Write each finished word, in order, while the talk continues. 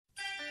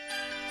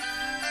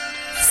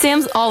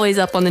Sam's always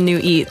up on the new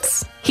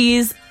eats.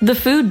 He's the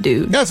food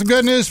dude. Got some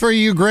good news for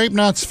you Grape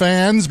Nuts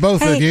fans,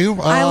 both of you.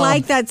 I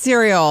like that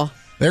cereal.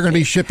 They're going to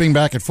be shipping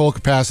back at full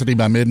capacity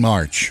by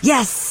mid-March.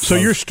 Yes. So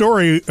your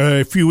story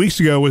a few weeks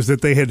ago was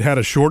that they had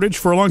a shortage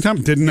for a long time?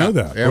 Didn't know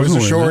that. It was a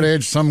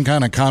shortage, some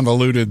kind of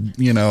convoluted,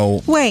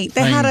 Wait,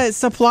 they thing. had a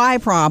supply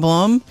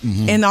problem.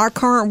 Mm-hmm. In our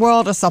current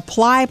world, a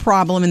supply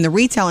problem in the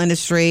retail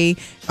industry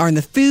or in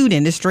the food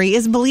industry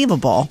is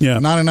believable. Yeah.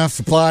 Not enough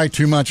supply,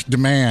 too much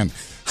demand.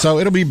 So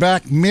it'll be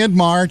back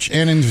mid-March,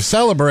 and to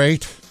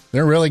celebrate,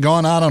 they're really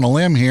going out on a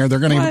limb here. They're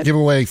going to give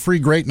away free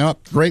grape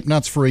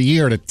nuts for a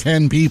year to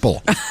 10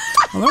 people.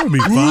 Well, that would be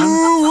fun.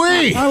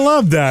 Ooh-wee. I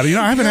love that.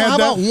 I haven't had How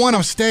that. about one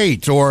a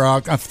state or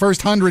a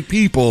first 100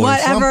 people?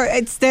 Whatever,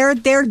 it's their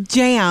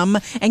jam.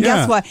 And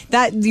Yeah. guess what?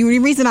 The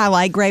reason I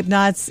like grape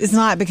nuts is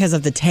not because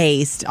of the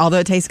taste, although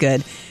it tastes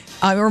good.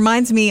 It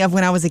reminds me of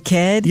when I was a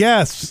kid.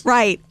 Yes.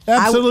 Right.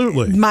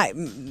 Absolutely.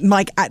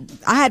 I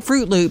had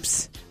Fruit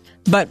Loops,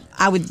 but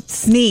I would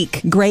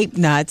sneak grape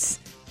nuts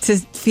to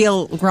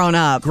feel grown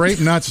up. Grape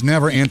nuts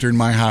never entered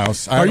my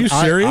house. Are you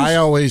serious? I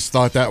always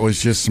thought that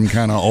was just some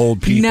kind of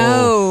old people.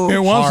 No. It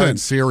wasn't. Hard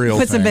cereal.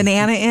 Put some thing.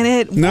 banana in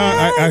it. No,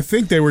 What? I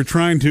think they were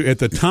trying to, at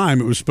the time,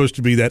 it was supposed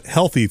to be that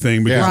healthy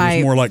thing because it Right.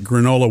 was more like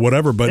granola,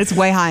 whatever. But It's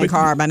way high in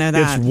carb, I know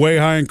that. It's way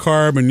high in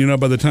carb, and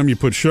by the time you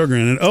put sugar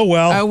in it, oh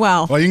well. Oh,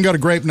 well. Well, you can go to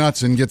Grape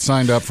Nuts and get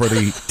signed up for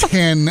the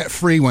 10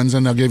 free ones,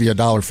 and they'll give you a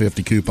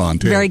 $1.50 coupon,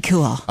 too. Very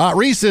cool.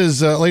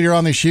 Reese's, later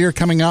on this year,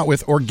 coming out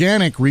with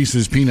organic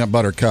Reese's peanut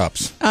butter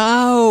cups.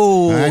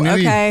 Oh, I knew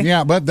okay.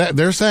 Yeah, but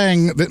they're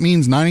saying that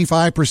means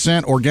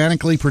 95%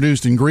 organically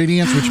produced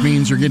ingredients, which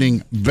means you're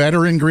getting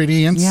better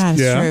ingredients. Yeah,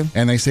 it's Yeah. true.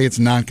 And they say it's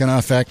not going to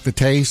affect the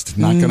taste,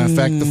 not going to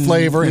affect the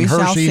flavor. we And shall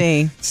Hershey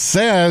see.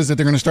 says that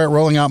they're going to start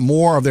rolling out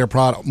more of their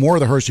product. More of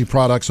the Hershey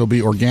products will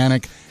be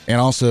organic and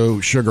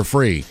also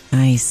sugar-free.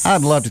 Nice.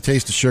 I'd love to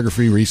taste a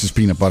sugar-free Reese's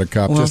peanut butter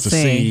cup just to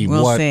see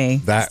We'll what see.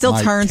 that Still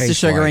might turns to taste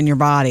sugar like. in your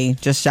body.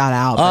 Just shout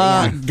out. but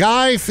yeah.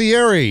 Guy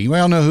Fieri, we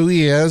all know who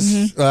he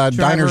is. Diners,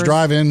 Drivers,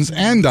 drive-ins,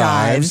 and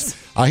dives.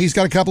 He's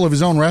got a couple of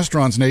his own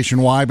restaurants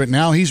nationwide, but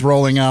now he's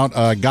rolling out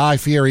Guy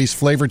Fieri's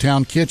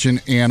Flavortown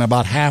Kitchen in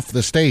about half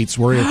the states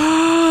where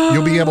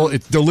you'll be able,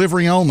 it's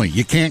delivery only.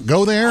 You can't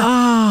go there,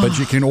 but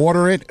you can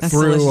order it That's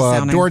through delicious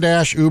sounding.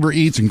 DoorDash, Uber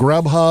Eats, and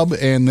Grubhub,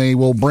 and they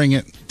will bring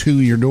it to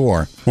your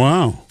door.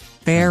 Wow.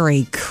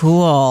 Very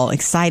cool.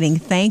 Exciting.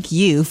 Thank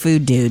you,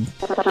 Food Dude.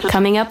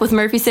 Coming up with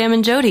Murphy, Sam,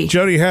 and Jody.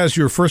 Jody has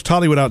your first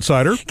Hollywood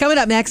Outsider. Coming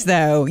up next,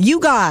 though, you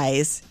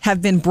guys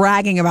have been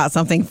bragging about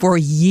something for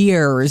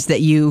years that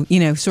you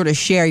sort of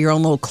share your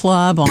own little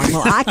club on.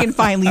 Well, I can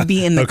finally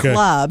be in the Okay.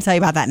 club. Tell you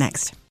about that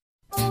next.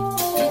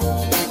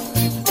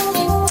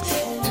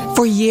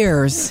 For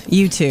years,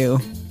 you two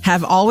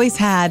have always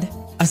had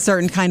a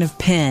certain kind of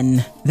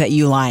pen that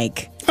you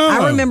like. Oh.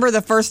 I remember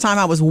the first time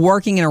I was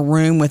working in a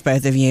room with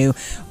both of you,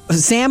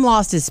 Sam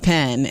lost his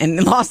pen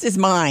and lost his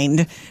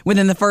mind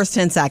within the first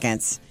 10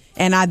 seconds.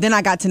 And then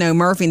I got to know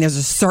Murphy, and there's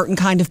a certain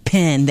kind of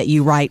pen that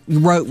you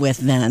wrote with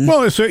then.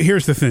 Well, so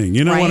here's the thing.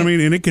 You know what I Right. mean?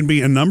 And it can be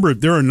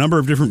there are a number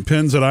of different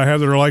pens that I have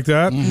that are like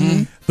that.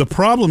 Mm-hmm. The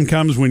problem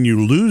comes when you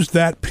lose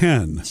that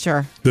pen.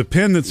 Sure. The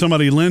pen that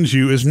somebody lends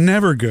you is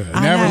never good.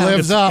 Never know.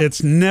 lives up.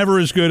 It's never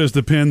as good as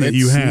the pen that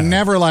you have.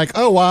 Never like,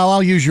 oh, well,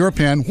 I'll use your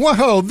pen.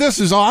 Whoa, this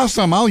is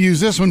awesome. I'll use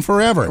this one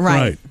forever.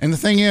 Right. And the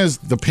thing is,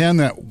 the pen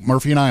that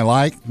Murphy and I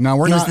like, now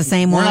we're It was not the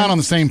same we're one? not on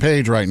the same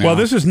page right now. Well,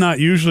 this is not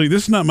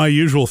my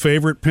usual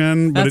favorite pen.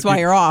 But That's why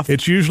you're off.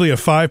 It's usually a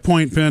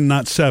 5-point pen,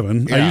 not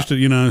 7. I Yeah. used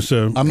to,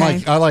 so.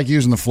 I like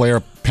using the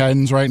Flair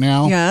pens right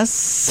now.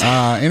 Yes.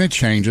 And it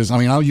changes. I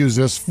mean, I'll use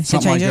something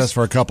like changes? this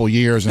for a couple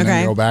years and then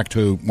Okay. go back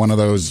to one of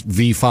those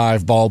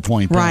V5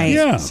 ballpoint pens. Right.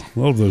 Yeah,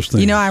 love those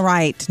things. I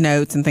write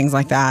notes and things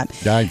like that.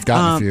 Yeah, I've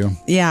gotten a few.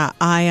 Yeah,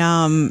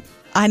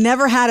 I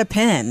never had a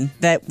pen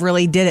that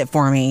really did it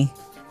for me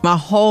my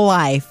whole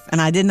life, and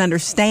I didn't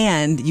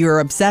understand your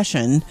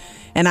obsession.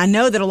 And I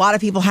know that a lot of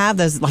people have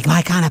those, like,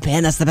 my kind of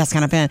pen, that's the best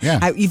kind of pen.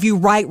 Yeah. If you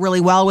write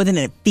really well with it and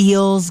it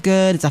feels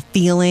good, it's a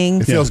feeling.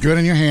 It feels good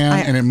in your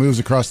hand and it moves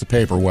across the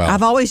paper well.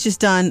 I've always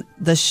just done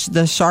the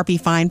Sharpie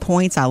fine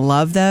points. I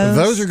love those.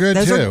 Those are good,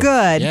 Those too. are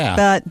good,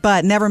 Yeah.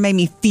 but never made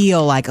me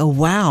feel like, oh,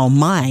 wow,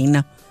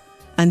 mine.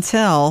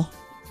 Until,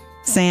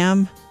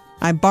 Sam,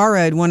 I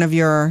borrowed one of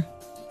your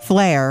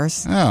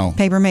flares. Oh.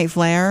 Papermate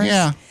flares.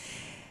 Yeah.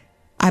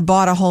 I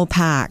bought a whole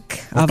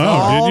pack of Oh,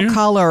 all did you?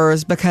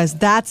 colors because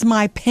that's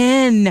my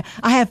pen.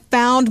 I have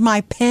found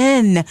my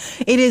pen.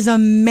 It is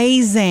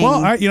amazing.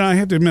 Well, I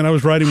have to admit, I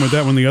was writing with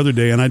that one the other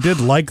day, and I did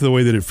like the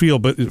way that it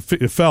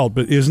felt.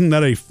 But isn't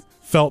that a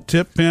felt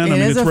tip pen? It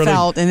is it's a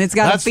felt, and it's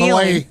got That's a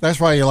feeling. that's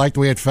why you like the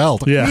way it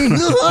felt. Yeah,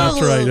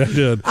 that's right. I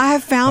did. I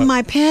have found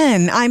my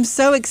pen. I'm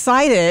so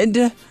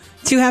excited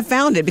to have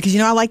found it because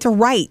I like to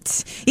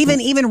write.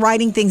 Even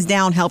writing things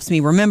down helps me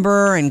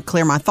remember and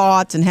clear my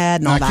thoughts and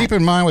head and all Now, that. keep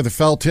in mind with the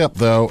felt tip,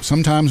 though,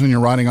 sometimes when you're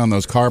writing on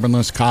those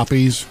carbonless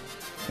copies,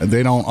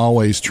 they don't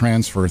always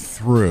transfer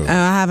through. Oh,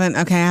 I haven't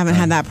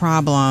had that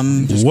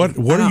problem.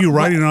 What are you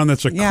writing on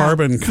that's a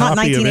carbon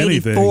copy of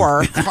anything?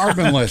 1984.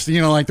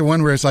 Carbonless, like the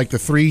one where it's like the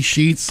 3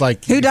 sheets.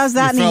 Like who does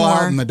that you fill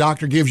anymore? out and the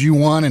doctor gives you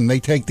one, and they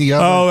take the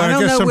other. Oh, I I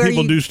don't guess know some where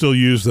people you- do still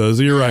use those.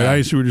 You're right.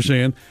 I see what you're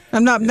saying.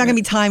 I'm not going to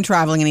be time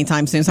traveling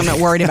anytime soon, so I'm not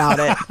worried about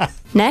it.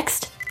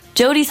 Next,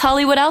 Jody's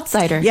Hollywood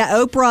Outsider. Yeah,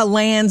 Oprah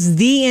lands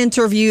the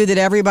interview that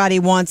everybody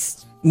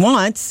wants,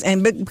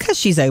 and because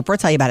she's Oprah, I'll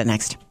tell you about it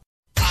next.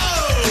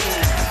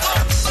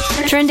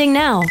 Trending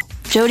now,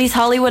 Jody's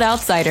Hollywood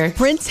Outsider.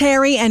 Prince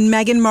Harry and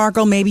Meghan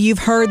Markle, maybe you've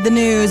heard the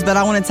news, but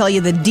I want to tell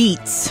you the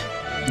deets.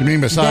 You mean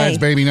besides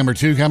baby number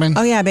 2 coming?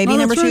 Oh, yeah, baby Oh,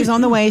 number that's 2 is right.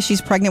 on the way.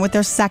 She's pregnant with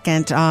their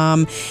second.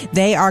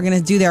 They are going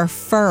to do their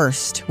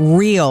first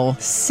real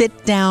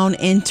sit-down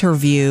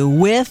interview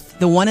with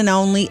the one and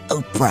only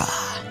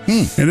Oprah.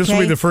 And this will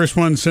be the first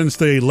one since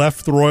they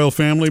left the royal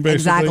family, basically?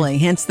 Exactly.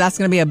 Hence, that's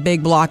going to be a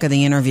big block of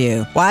the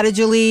interview. Why did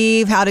you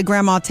leave? How did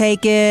Grandma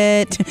take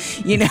it?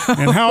 And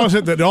how is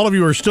it that all of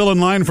you are still in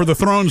line for the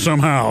throne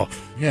somehow?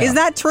 Yeah. Is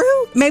that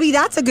true? Maybe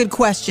that's a good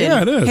question.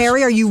 Yeah, it is.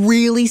 Harry, are you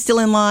really still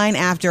in line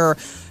after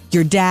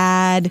your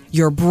dad,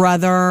 your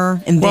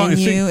brother, and Well, then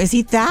see- you? Is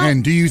he that?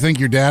 And do you think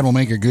your dad will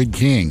make a good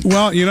king?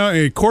 Well,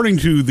 according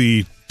to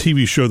the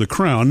TV show The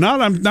Crown, not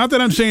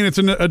that I'm saying it's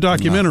a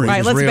documentary.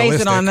 Right, let's base it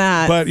realistic. on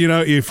that. But,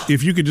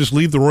 if you could just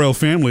leave the royal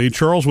family,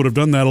 Charles would have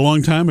done that a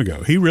long time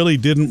ago. He really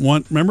didn't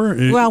want, remember?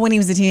 Well, when he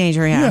was a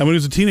teenager, yeah, when he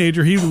was a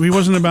teenager, he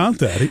wasn't about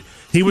that.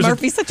 He was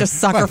Murphy's such a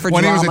sucker for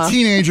when drama. he was a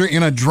teenager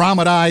in a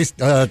dramatized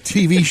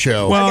TV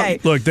show. Well, Okay.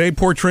 look, they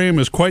portray him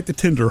as quite the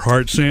tender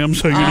heart, Sam,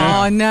 so you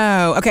know. Oh,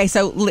 no. Okay,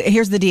 so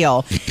here's the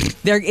deal.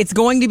 It's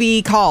going to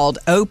be called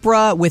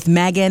Oprah with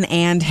Meghan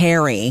and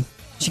Harry.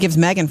 She gives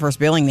Meghan first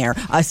billing there.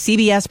 A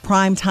CBS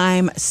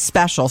primetime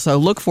special. So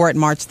look for it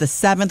March the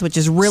 7th, which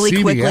is really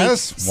quickly.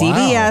 CBS? Wow.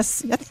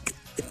 CBS. I think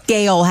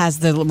Gail has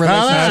the relationship.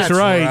 That's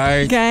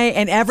right. Okay,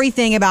 and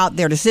everything about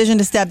their decision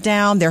to step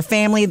down, their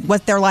family,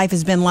 what their life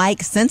has been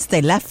like since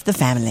they left the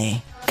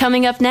family.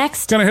 Coming up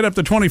next, Gonna hit up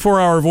the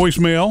 24-hour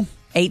voicemail.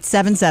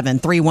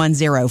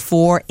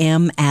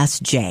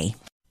 877-310-4MSJ.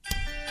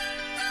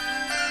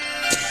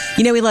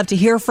 We love to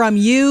hear from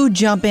you.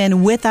 Jump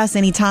in with us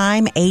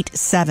anytime.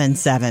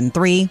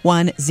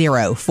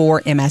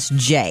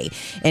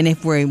 877-310-4MSJ. And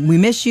if we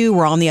miss you,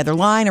 we're on the other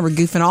line or we're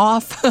goofing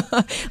off,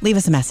 leave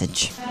us a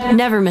message.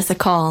 never miss a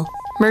call.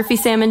 Murphy,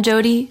 Sam, and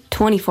Jody,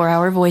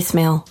 24-hour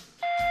voicemail.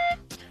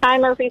 Hi,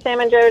 Murphy, Sam,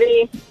 and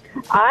Jody.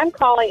 I'm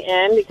calling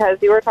in because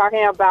you were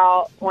talking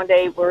about, one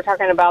day we were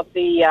talking about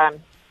the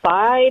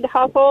side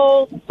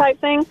hustle type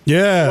thing.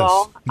 Yes.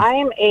 Well, I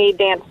am a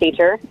dance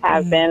teacher,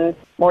 have been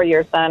more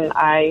years than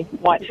I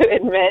want to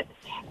admit.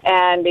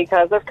 And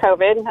because of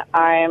COVID,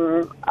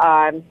 I'm,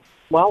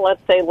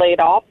 let's say laid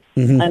off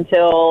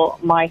until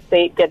my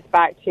state gets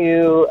back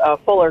to a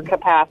fuller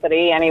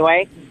capacity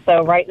anyway.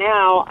 So right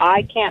now,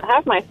 I can't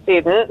have my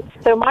students.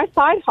 So my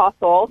side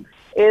hustle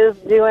is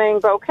doing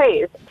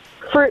bouquets.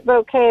 Fruit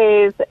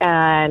bouquets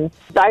and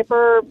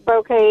diaper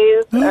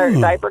bouquets or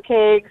diaper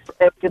cakes,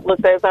 if you could look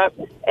those up,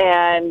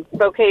 and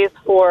bouquets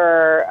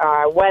for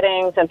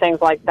weddings and things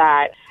like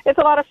that. It's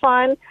a lot of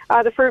fun.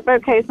 The fruit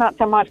bouquets, not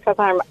so much because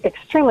I'm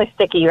extremely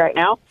sticky right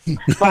now,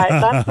 but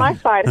that's my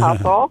side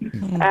hustle.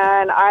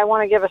 And I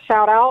want to give a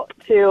shout out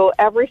to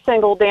every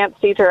single dance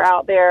teacher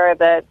out there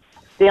that's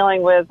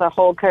dealing with the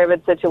whole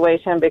COVID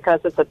situation because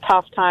it's a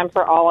tough time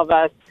for all of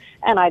us.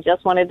 And I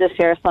just wanted to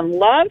share some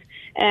love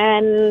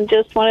and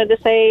just wanted to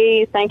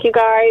say thank you,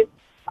 guys.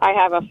 I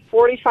have a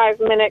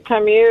 45-minute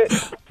commute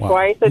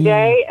twice a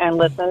day and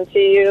listen to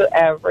you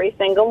every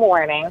single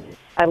morning.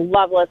 I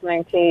love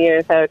listening to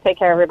you. So take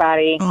care,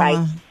 everybody.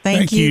 Bye.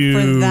 Thank you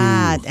for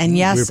that. And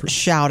yes,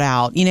 shout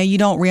out. You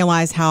don't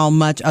realize how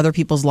much other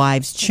people's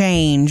lives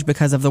change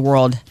because of the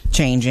world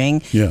changing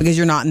because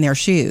you're not in their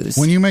shoes.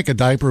 When you make a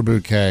diaper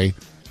bouquet,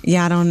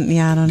 I don't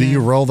know. do you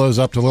roll those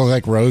up to look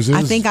like roses?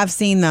 I think I've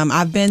seen them.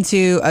 I've been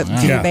to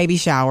two baby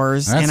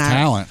showers. That's and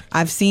talent.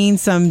 I've seen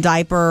some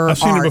diaper I've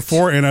seen art. it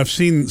before, and I've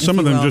seen some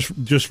of you them will.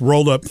 just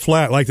rolled up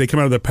flat, like they come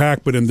out of the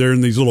pack, but they're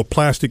in these little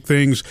plastic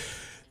things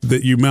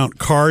that you mount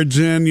cards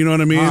in. You know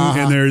what I mean?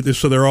 And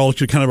they're all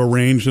kind of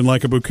arranged in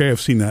like a bouquet.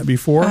 I've seen that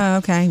before. Oh,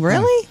 okay.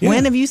 Really? Yeah.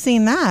 When have you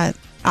seen that?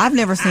 I've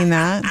never seen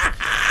that.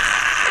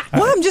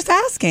 Well, I'm just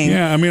asking.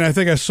 Yeah, I mean, I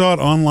think I saw it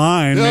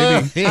online.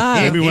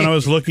 Maybe when I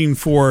was looking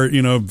for,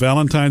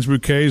 Valentine's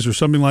bouquets or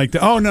something like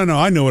that. Oh, no,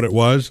 I know what it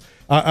was.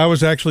 I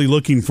was actually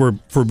looking for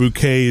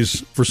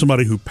bouquets for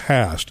somebody who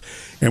passed.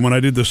 And when I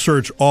did the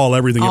search,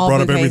 everything, it All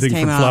brought up bouquets everything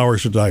came from up.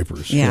 flowers to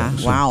diapers. Yeah,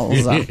 so- wow. All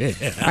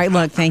right,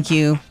 look, thank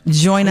you.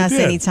 Join us did.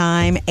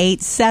 anytime,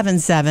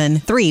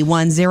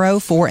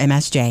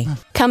 877-310-4MSJ.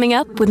 Coming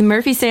up with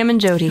Murphy, Sam,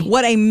 and Jody.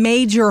 What a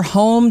major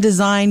home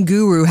design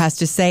guru has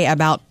to say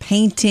about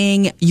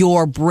painting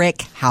your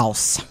brick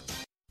house.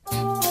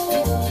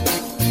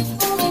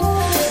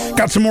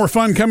 Got some more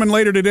fun coming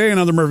later today.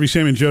 Another Murphy,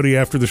 Sam, and Jody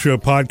After the Show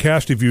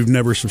podcast. If you've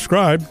never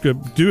subscribed,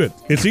 do it.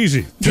 It's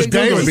easy.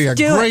 Today would be a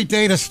great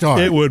day to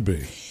start. It would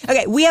be.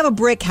 Okay, we have a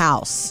brick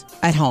house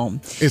at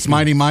home. It's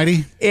mighty,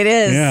 mighty. It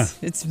is. Yeah.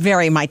 It's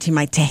very mighty,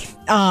 mighty.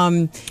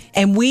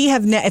 And we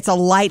have, it's a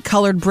light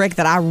colored brick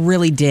that I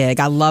really dig.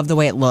 I love the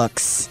way it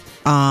looks.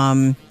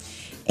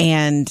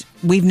 And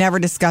we've never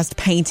discussed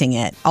painting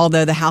it.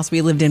 Although the house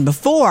we lived in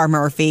before,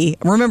 Murphy,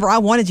 remember, I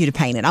wanted you to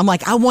paint it. I'm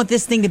like, I want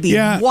this thing to be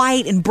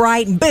white and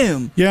bright and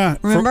boom. Yeah.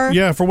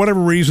 Remember? For whatever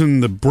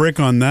reason, the brick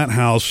on that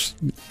house,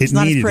 it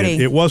not as needed pretty.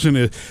 it. It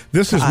wasn't.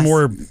 This is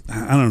more,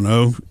 I don't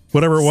know,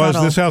 whatever it was.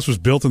 Subtle. This house was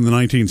built in the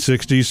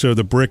 1960s, so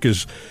the brick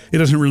it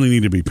doesn't really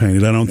need to be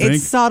painted, I don't think.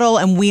 It's subtle,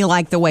 and we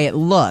like the way it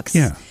looks.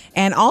 Yeah.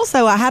 And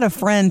also, I had a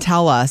friend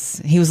tell us,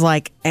 he was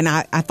like, and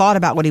I thought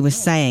about what he was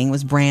saying,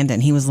 was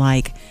Brandon. He was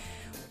like,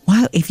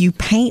 well, if you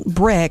paint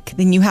brick,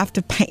 then you have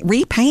to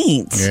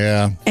repaint.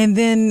 Yeah. And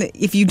then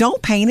if you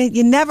don't paint it,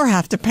 you never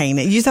have to paint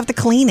it. You just have to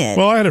clean it.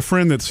 Well, I had a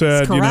friend that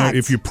said,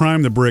 if you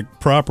prime the brick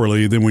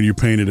properly, then when you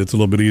paint it, it's a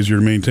little bit easier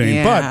to maintain.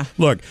 Yeah. But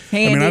look,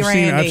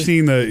 I've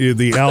seen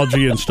the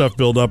algae and stuff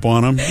build up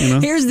on them. You know?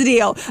 Here's the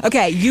deal.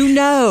 Okay, you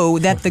know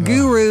that the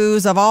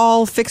gurus of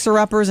all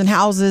fixer-uppers and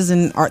houses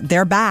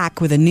they're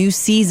back with a new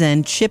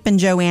season. Chip and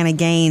Joanna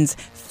Gaines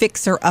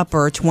Fixer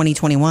Upper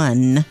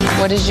 2021.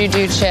 What did you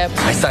do, Chip?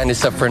 I signed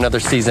us up for another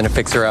season of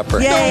Fixer Upper.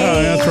 Yay!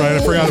 Oh, that's right.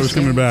 I forgot it was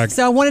coming back.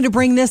 So I wanted to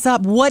bring this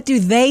up. What do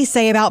they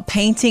say about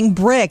painting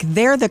brick?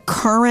 They're the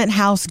current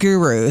house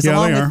gurus,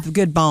 along with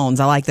Good Bones.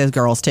 I like those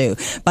girls too.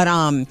 But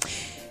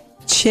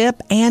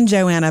Chip and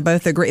Joanna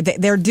both agree.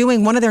 They're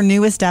doing one of their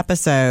newest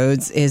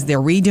episodes is they're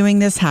redoing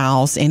this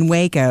house in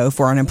Waco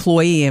for an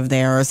employee of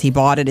theirs. He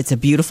bought it. It's a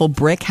beautiful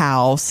brick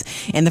house.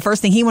 And the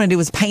first thing he wanted to do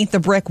was paint the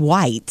brick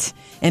white.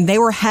 And they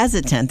were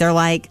hesitant. They're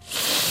like,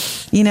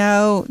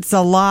 it's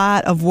a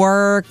lot of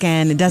work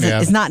and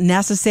it's not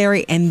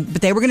necessary.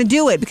 But they were going to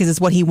do it because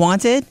it's what he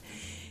wanted.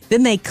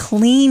 Then they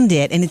cleaned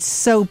it, and it's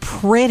so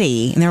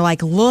pretty. And they're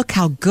like, look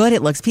how good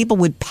it looks. People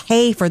would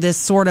pay for this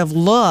sort of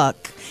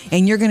look,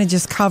 and you're going to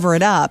just cover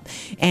it up.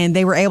 And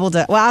they were able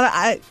to,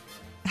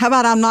 how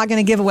about I'm not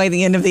going to give away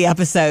the end of the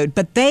episode,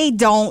 but they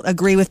don't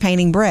agree with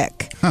painting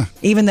brick,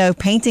 even though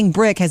painting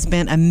brick has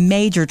been a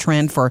major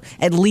trend for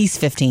at least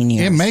 15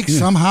 years. It makes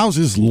some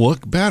houses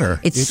look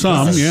better. It's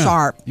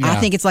sharp. Yeah. I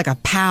think it's like a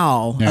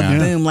pow, a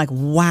boom, like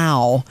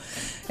wow.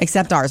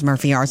 Except ours,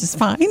 Murphy, ours is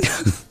fine.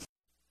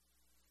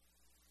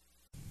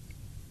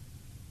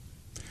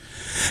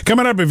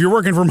 Coming up, if you're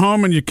working from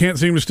home and you can't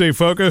seem to stay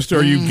focused,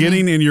 are you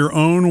getting in your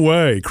own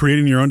way,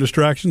 creating your own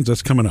distractions?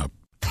 That's coming up.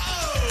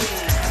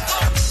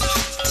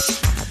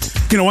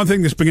 One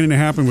thing that's beginning to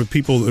happen with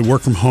people that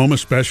work from home,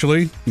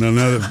 especially now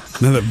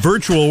that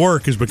virtual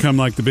work has become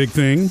like the big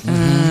thing,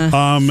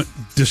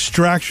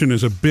 distraction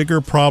is a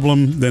bigger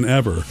problem than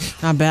ever.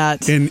 I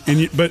bet.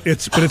 But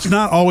it's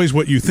not always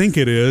what you think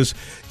it is.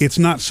 It's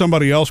not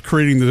somebody else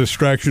creating the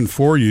distraction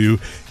for you.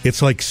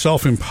 It's like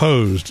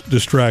self-imposed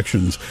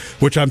distractions,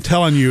 which I'm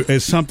telling you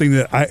is something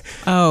that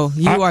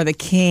you are the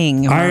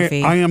king,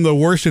 Murphy. I am the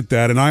worst at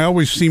that, and I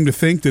always seem to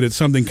think that it's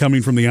something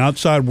coming from the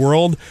outside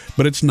world,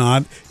 but it's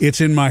not. It's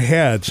in my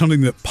head,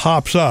 something that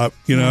pops up,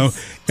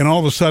 and all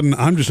of a sudden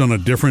I'm just on a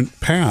different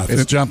path.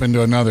 It's jumping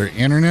to another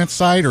internet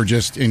site or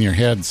just in your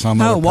head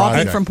somewhere.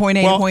 Walking from point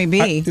A to point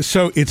B.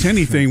 So it's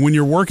anything. When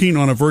you're working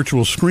on a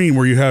virtual screen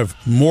where you have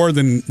more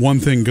than one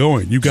thing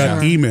going, you've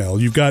got email,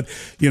 you've got,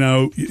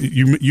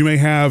 you may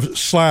have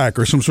Slack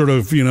or some sort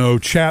of,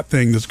 chat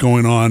thing that's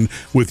going on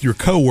with your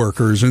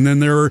coworkers. And then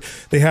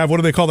they have, what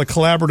do they call the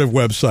collaborative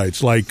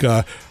websites like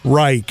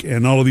Reich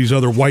and all of these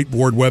other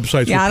whiteboard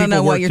websites. Yeah, I don't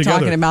know what you're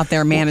talking about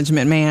there,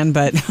 management man,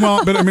 but.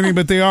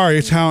 But they are.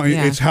 It's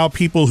how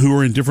people who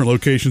are in different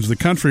locations of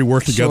the country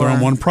work together on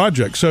one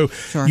project. So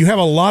you have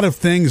a lot of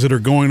things that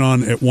are going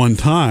on at one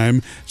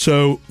time.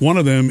 So one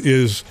of them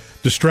is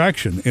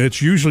distraction, and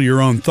it's usually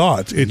your own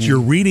thoughts. It's you're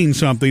reading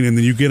something and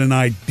then you get an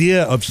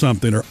idea of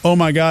something, or oh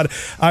my God,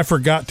 I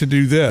forgot to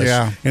do this.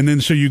 Yeah. And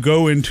then so you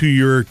go into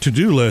your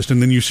to-do list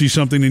and then you see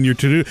something in your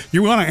to-do.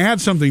 You want to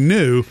add something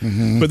new,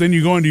 but then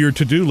you go into your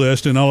to-do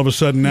list and all of a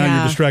sudden now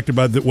you're distracted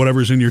by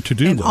whatever's in your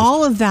to-do list.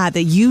 All of that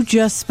you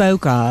just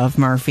spoke of,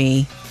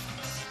 Murphy,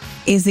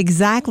 is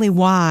exactly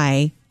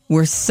why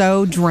we're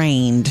so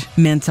drained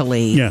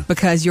mentally. Yeah.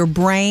 Because your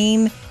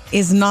brain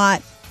is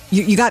not.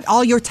 You got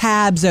all your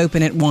tabs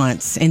open at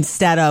once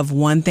instead of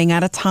one thing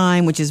at a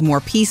time, which is more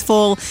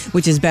peaceful,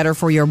 which is better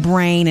for your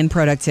brain and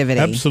productivity.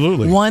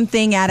 Absolutely. One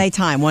thing at a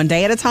time, one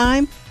day at a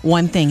time,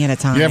 one thing at a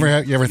time. You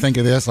ever think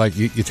of this? Like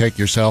you take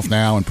yourself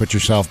now and put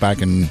yourself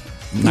back in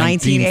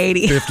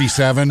 1980,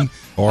 1957,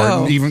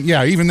 or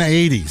even the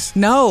 80s.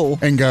 No.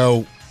 And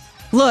go,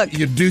 look,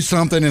 you do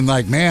something and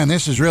like, man,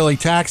 this is really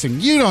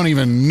taxing. You don't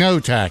even know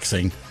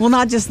taxing. Well,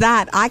 not just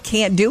that. I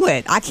can't do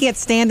it. I can't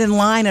stand in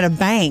line at a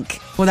bank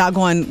without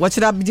going, what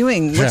should I be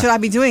doing? What should I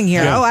be doing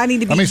here? Yeah. Oh, I need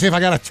to be. Let me see if I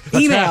got a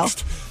email.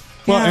 text.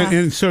 Well, Yeah.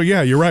 and so,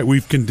 yeah, you're right.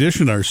 We've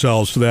conditioned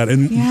ourselves to that.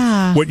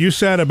 And what you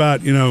said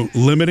about,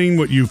 limiting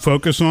what you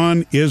focus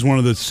on is one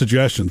of the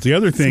suggestions. The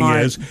other thing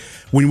Smart. is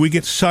when we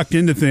get sucked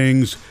into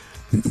things,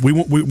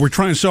 we're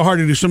trying so hard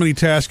to do so many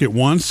tasks at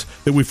once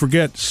that we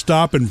forget,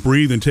 stop and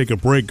breathe and take a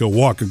break, go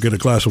walk or get a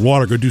glass of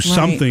water, go do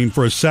something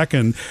for a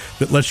second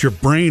that lets your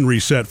brain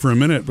reset for a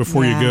minute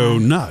before you go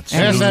nuts.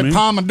 That's that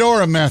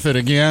Pomodoro method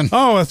again.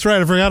 Oh, that's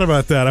right. I forgot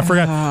about that. I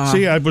forgot.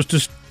 See, I was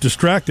just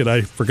distracted.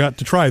 I forgot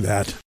to try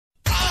that.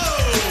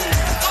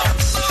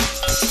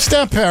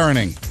 Step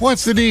parenting.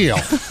 What's the deal?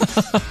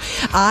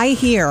 I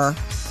hear,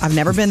 I've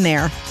never been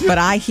there, but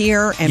I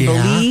hear and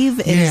believe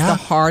it is the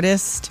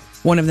hardest,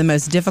 one of the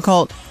most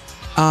difficult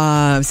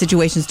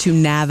situations to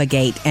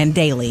navigate and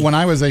daily. When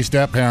I was a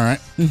step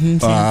parent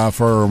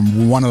for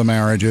one of the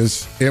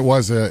marriages, it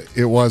was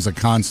a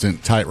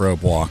constant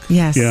tightrope walk.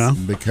 Yes. Yeah.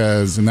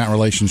 Because in that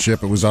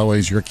relationship, it was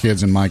always your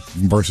kids and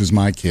versus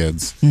my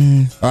kids.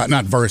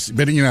 Not versus,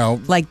 but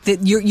Like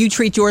you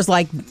treat yours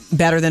like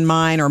better than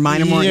mine, or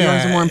mine are more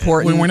yours are more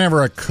important. We're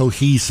never a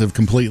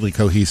completely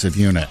cohesive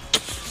unit.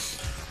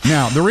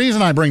 Now, the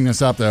reason I bring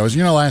this up, though, is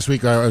last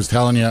week I was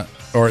telling you,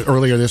 or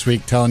earlier this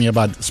week, telling you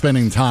about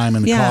spending time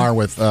in the car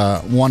with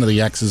one of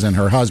the exes and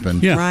her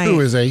husband,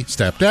 who is a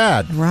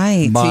stepdad,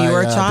 right? By so you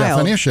were a child.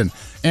 definition.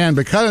 And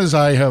because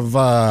I have,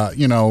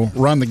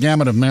 run the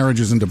gamut of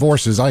marriages and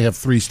divorces, I have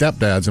 3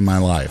 stepdads in my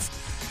life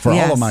for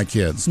all of my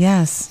kids.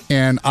 Yes.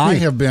 And I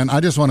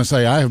just want to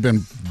say, I have been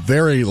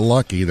very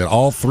lucky that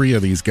all 3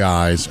 of these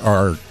guys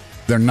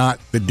they're not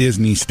the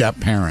Disney step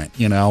parent,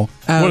 What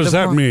does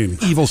that mean?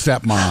 Evil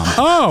stepmom.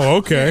 Oh,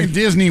 okay.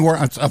 Disney,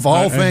 of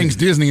all things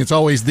Disney, it's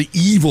always the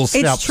evil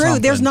step. It's true.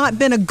 Something. There's not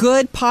been a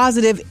good,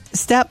 positive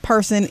step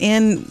person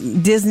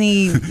in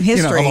Disney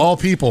history. Of all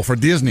people for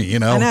Disney, I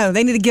know.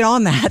 They need to get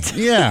on that.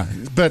 Yeah.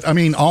 But,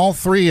 all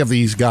 3 of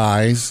these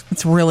guys.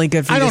 It's really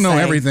good for you I don't to know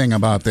say. everything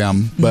about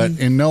them, but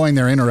in knowing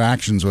their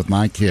interactions with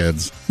my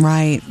kids,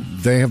 right,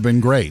 they have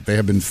been great. They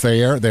have been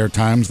fair. There are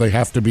times they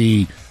have to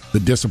be the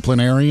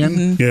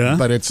disciplinarian,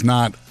 but it's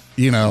not,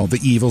 the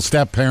evil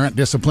step-parent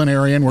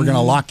disciplinarian. We're going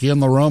to lock you in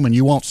the room and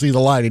you won't see the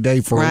light of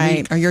day for a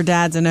week. Or your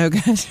dad's a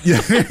no-good.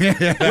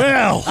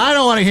 Well, I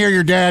don't want to hear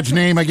your dad's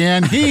name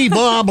again. He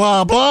blah,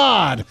 blah,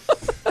 blah.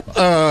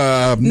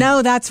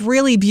 No, that's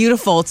really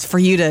beautiful. It's for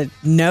you to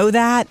know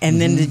that and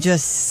then to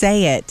just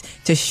say it,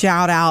 to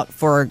shout out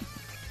for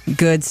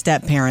good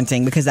step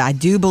parenting, because I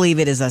do believe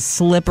it is a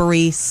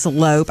slippery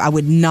slope. I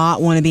would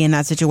not want to be in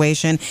that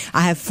situation.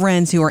 I have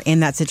friends who are in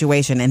that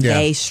situation and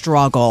they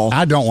struggle.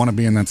 I don't want to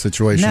be in that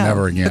situation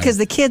ever again. Because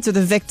the kids are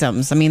the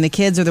victims. I mean, the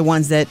kids are the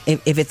ones that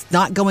if it's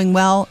not going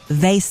well,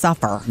 they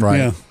suffer.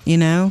 Right.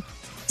 Yeah.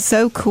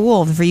 So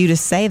cool for you to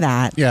say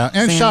that. Yeah.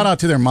 And Sam. shout out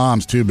to their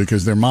moms, too,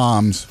 because their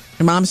moms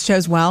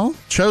chose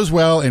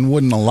well and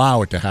wouldn't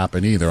allow it to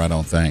happen either, I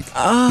don't think.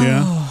 Oh.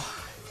 Yeah.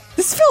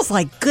 This feels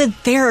like good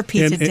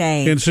therapy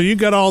today. And so you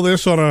got all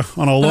this on a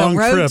long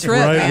road trip,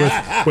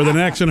 right? With an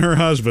ex and her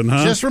husband,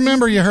 huh? Just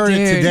remember you heard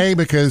it today,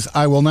 because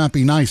I will not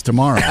be nice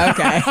tomorrow.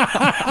 Okay.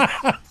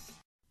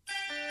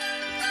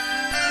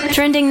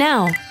 Trending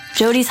now.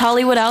 Jody's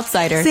Hollywood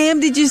Outsider. Sam,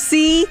 did you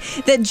see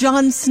that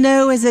Jon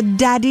Snow is a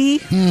daddy?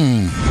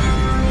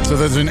 So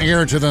there's an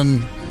heir to the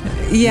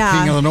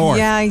King of the North.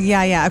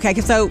 Yeah. Okay,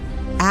 so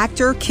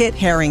actor Kit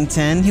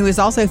Harington, who is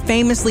also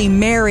famously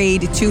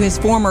married to his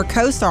former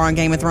co-star on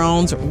Game of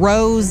Thrones,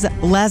 Rose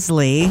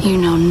Leslie. You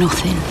know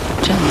nothing,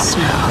 Jon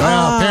Snow.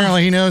 Well,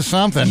 apparently he knows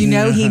something.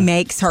 He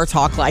makes her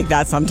talk like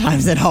that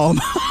sometimes at home.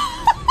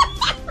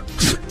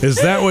 Is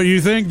that what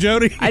you think,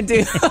 Jody? I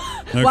do.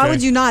 Why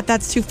would you not?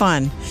 That's too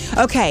fun.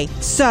 Okay,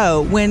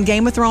 so when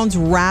Game of Thrones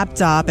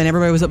wrapped up and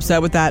everybody was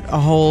upset with that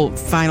whole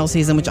final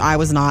season, which I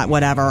was not,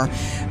 whatever,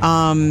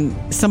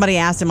 somebody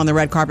asked him on the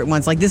red carpet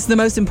once, like, this is the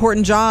most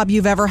important job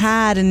you've ever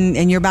had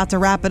and you're about to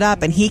wrap it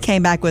up. And he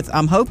came back with,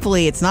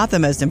 hopefully it's not the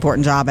most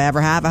important job I ever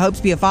have. I hope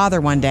to be a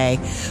father one day.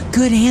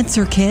 Good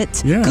answer,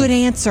 Kit. Yeah. Good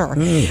answer.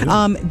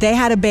 They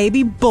had a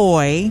baby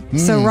boy.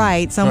 So,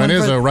 right. Someone That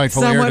is a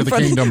rightful heir to the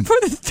kingdom. For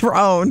the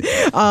throne.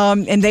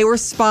 And they were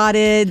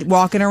spotted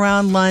walking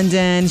around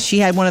London. She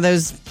had one of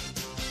those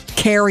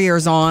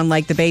carriers on,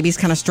 like the baby's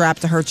kind of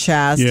strapped to her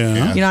chest.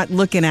 Yeah. You're not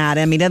looking at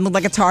him. He doesn't look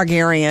like a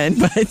Targaryen,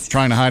 but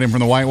Trying to hide him from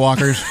the White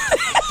Walkers.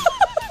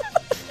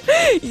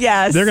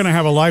 yes. They're going to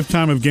have a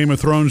lifetime of Game of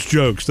Thrones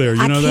jokes there.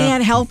 You know I that?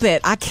 can't help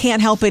it. I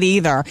can't help it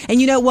either. And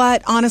you know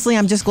what? Honestly,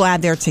 I'm just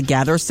glad they're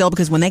together still,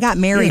 because when they got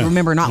married,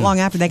 remember, not long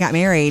after they got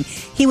married,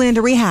 he went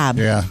into rehab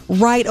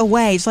right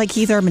away, just like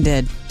Keith Urban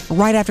did.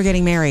 Right after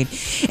getting married.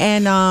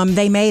 And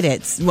they made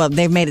it. Well,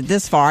 they've made it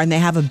this far, and they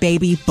have a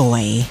baby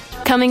boy.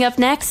 Coming up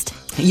next.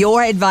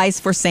 Your advice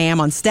for Sam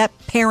on step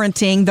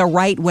parenting the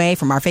right way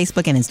from our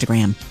Facebook and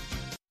Instagram.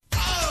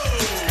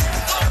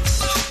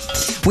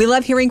 We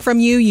love hearing from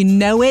you. You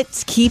know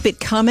it. Keep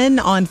it coming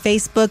on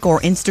Facebook or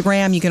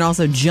Instagram. You can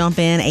also jump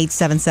in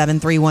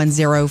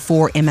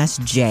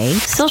 877-310-4MSJ.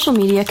 Social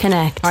Media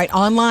Connect. All right,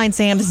 online,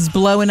 Sam, this is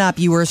blowing up.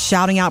 You were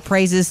shouting out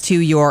praises to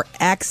your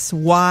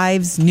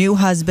ex-wives, new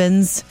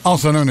husbands.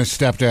 Also known as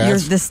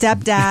stepdads. The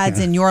stepdads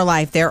in your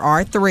life. There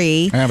are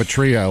 3. I have a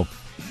trio.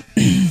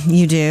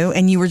 You do.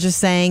 And you were just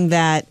saying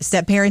that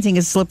step-parenting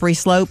is a slippery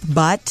slope,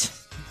 but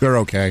They're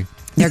okay.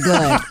 they're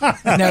good.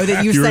 No,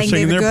 that you're You were saying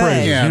singing they're their good.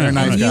 praises. Yeah, they're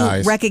nice You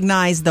guys.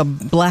 recognize the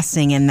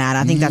blessing in that.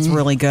 I think that's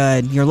really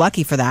good. You're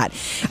lucky for that.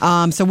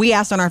 So we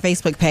asked on our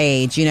Facebook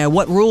page,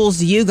 what rules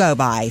do you go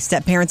by?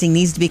 Step parenting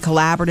needs to be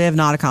collaborative,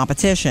 not a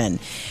competition.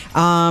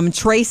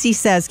 Tracy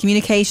says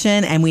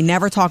communication, and we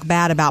never talk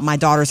bad about my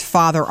daughter's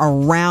father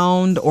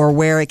around or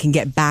where it can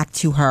get back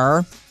to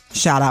her.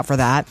 Shout out for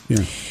that.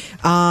 Yeah.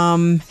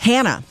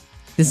 Hannah.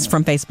 This is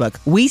from Facebook.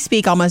 We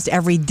speak almost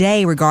every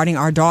day regarding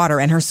our daughter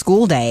and her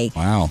school day.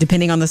 Wow.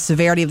 Depending on the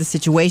severity of the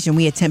situation,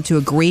 we attempt to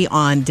agree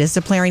on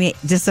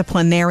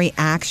disciplinary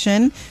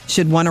action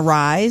should one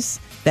arise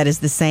that is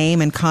the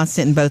same and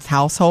constant in both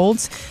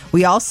households.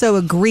 We also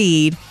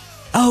agreed,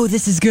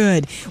 this is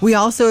good. We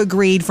also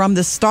agreed from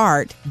the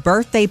start,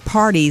 birthday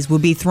parties will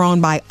be thrown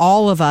by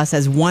all of us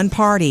as one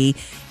party,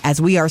 as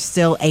we are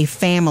still a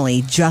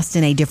family, just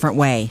in a different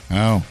way.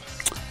 Oh.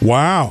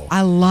 Wow.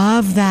 I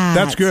love that.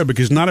 That's good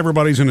because not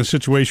everybody's in a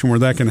situation where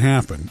that can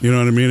happen. You know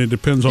what I mean? It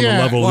depends on Yeah,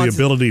 the level well, of the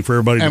ability for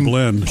everybody to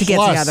blend. To get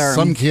Plus, together.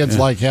 some kids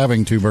like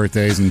having 2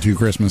 birthdays and 2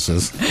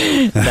 Christmases.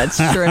 That's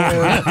true.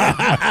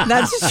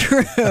 That's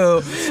true.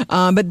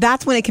 But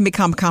that's when it can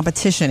become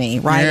competition-y,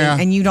 right? Yeah.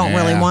 And you don't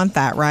really Yeah. want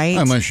that, right?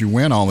 Unless you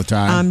win all the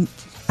time.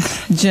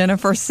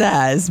 Jennifer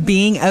says,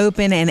 being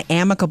open and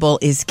amicable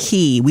is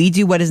key. We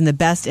do what is in the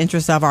best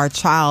interest of our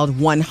child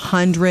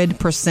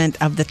 100%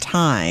 of the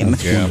time.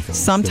 Yeah.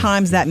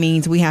 Sometimes that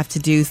means we have to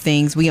do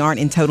things we aren't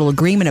in total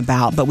agreement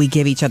about, but we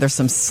give each other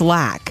some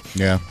slack.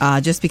 Yeah.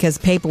 Just because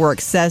paperwork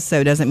says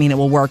so doesn't mean it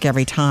will work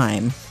every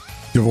time.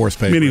 Divorce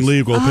papers. Meaning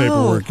legal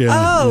paperwork,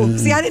 yeah.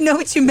 See, I didn't know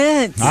what you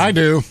meant. I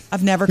do.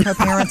 I've never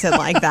co-parented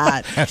like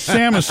that.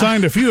 Sam has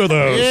signed a few of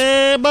those.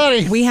 Yeah,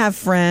 buddy. We have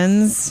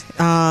friends,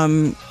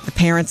 the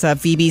parents of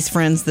Phoebe's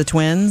friends, the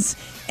twins,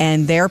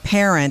 and their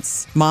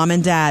parents, mom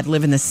and dad,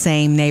 live in the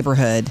same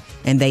neighborhood.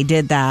 And they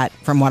did that,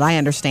 from what I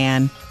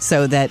understand,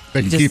 so that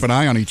They can keep an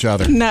eye on each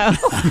other. No.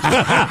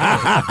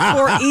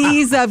 For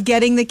ease of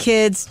getting the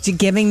kids, to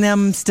giving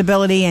them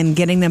stability and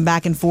getting them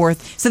back and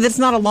forth, so that it's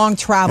not a long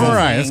travel. All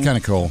right, thing. that's kind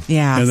of cool.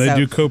 Yeah. And they so-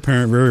 do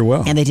co-parent very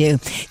well. And they do.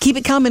 Keep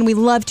it coming. We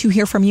love to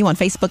hear from you on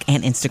Facebook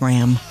and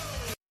Instagram.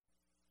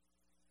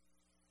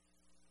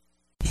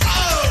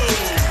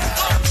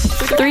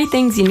 3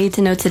 things you need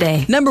to know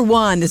today. Number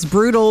 1, this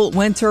brutal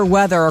winter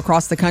weather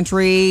across the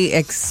country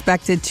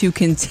expected to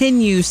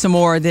continue some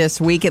more this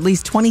week. At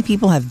least 20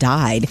 people have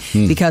died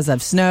because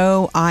of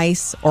snow,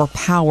 ice, or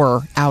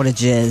power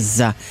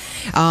outages.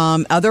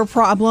 Other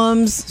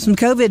problems, some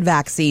COVID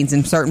vaccines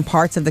in certain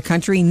parts of the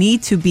country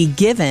need to be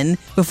given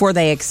before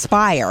they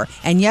expire.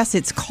 And yes,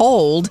 it's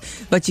cold,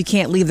 but you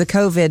can't leave the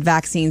COVID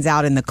vaccines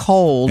out in the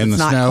cold. In the It's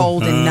not snow.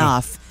 cold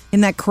enough.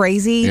 Isn't that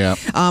crazy? Yeah.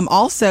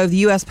 Also, the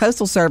U.S.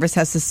 Postal Service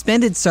has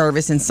suspended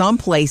service in some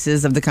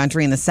places of the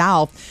country in the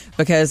South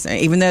because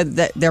even though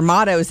their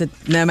motto is that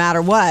no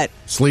matter what,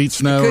 Sleet,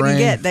 snow, couldn't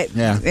rain. get.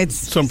 Yeah. It's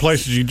Some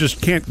places you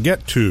just can't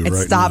get to it's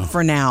right stopped now.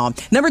 for now.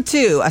 Number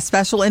 2, a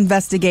special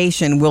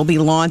investigation will be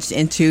launched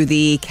into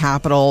the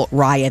Capitol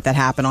riot that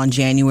happened on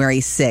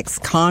January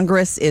 6th.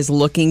 Congress is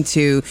looking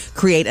to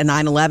create a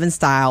 9/11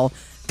 style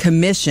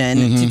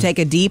commission to take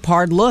a deep,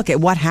 hard look at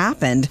what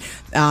happened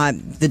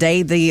the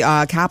day the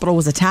Capitol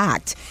was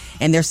attacked.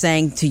 And they're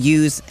saying to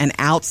use an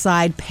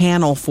outside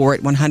panel for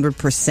it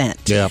 100%.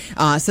 Yep.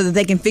 So that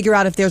they can figure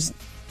out if there's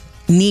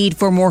need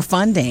for more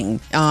funding.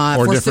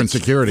 Or for different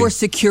security. For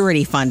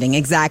security funding,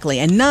 exactly.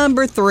 And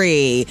number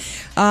 3,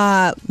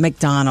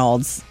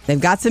 McDonald's.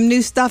 They've got some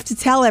new stuff to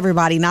tell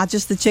everybody, not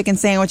just the chicken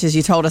sandwiches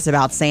you told us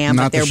about, Sam.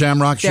 Not but the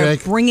Shamrock they're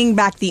Shake? bringing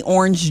back the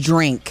orange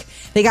drink.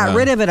 They got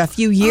rid of it a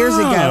few years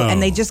ago,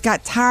 and they just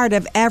got tired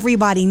of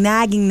everybody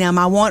nagging them.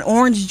 I want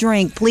orange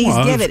drink. Please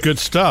Well, give that's it. good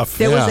stuff.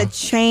 There was Yeah. a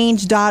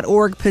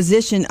change.org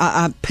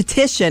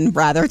petition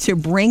rather to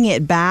bring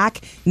it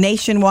back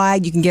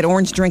nationwide. You can get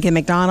orange drink at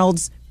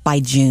McDonald's by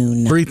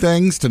June. 3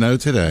 things to know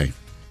today.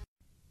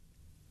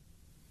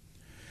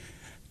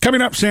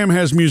 Coming up, Sam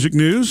has music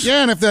news.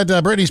 Yeah, and if that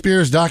Britney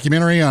Spears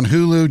documentary on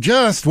Hulu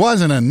just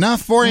wasn't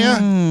enough for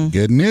you,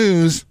 good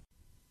news.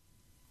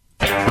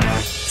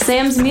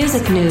 Sam's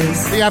Music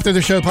News. The After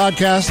the Show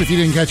podcast, if you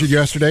didn't catch it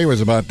yesterday,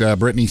 was about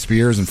Britney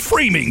Spears and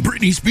framing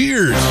Britney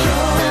Spears.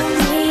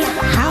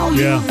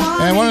 Yeah.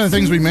 And one of the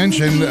things we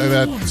mentioned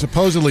that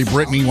supposedly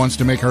Britney wants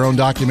to make her own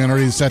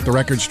documentary to set the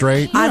record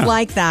straight. I'd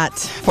like that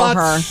for But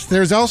her.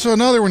 there's also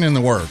another one in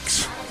the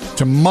works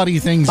to muddy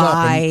things up.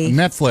 By- And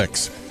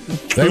Netflix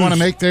They want to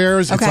make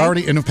theirs. It's Okay.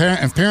 already, and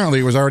apparently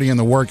it was already in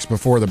the works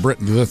before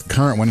the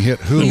current one hit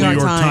Hulu. New York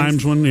Times.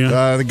 Times one,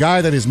 yeah. The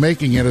guy that is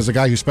making it is a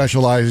guy who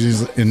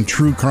specializes in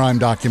true crime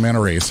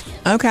documentaries.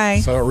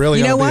 Okay. So it really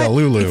you know ought to be what? a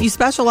Lulu. If you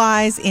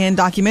specialize in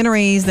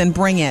documentaries, then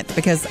bring it,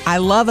 because I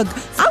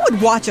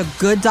would watch a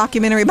good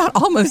documentary about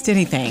almost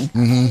anything.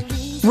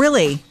 Mm-hmm.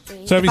 Really.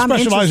 So if he I'm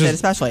interested, specializes,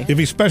 especially. if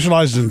he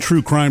specializes in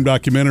true crime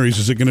documentaries,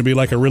 is it going to be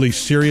like a really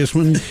serious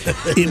one?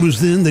 It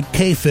was then that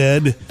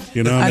K-Fed,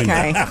 you know.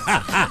 Okay.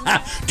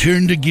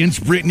 Turned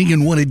against Britney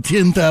and wanted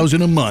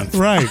 $10,000 a month.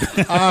 Right.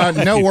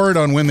 No word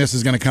on when this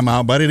is going to come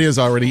out, but it is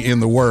already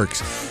in the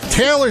works.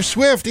 Taylor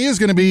Swift is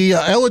going to be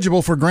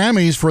eligible for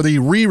Grammys for the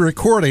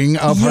re-recording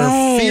of her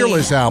Yay.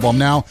 Fearless album.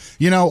 Now,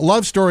 you know,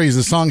 Love Story is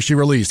the song she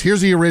released.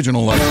 Here's the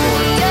original Love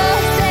Story.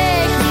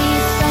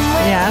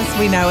 Yes,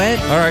 we know it.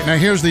 All right, now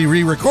here's the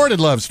re-recorded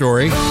Love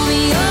Story.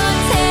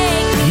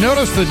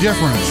 Notice the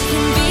difference.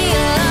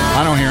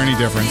 I don't hear any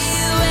difference.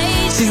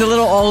 She's a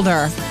little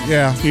older.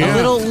 Yeah. Yeah. A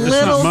little It's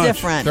not much.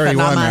 different, but 31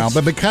 not now. much.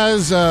 But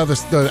because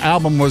the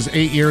album was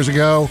 8 years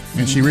ago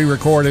and she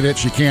re-recorded it,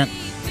 she can't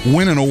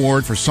win an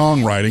award for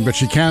songwriting, but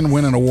she can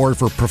win an award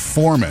for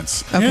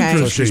performance. Okay.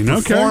 So she's Interesting.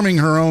 Okay. performing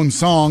her own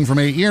song from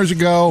 8 years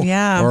ago,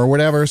 Yeah. or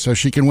whatever, so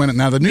she can win it.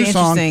 Now the new Be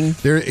song,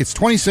 interesting. it's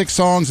 26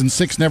 songs and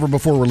 6 never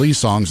before release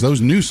songs.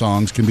 Those new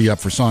songs can be up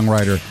for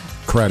songwriter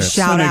credits.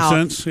 Shout That makes out.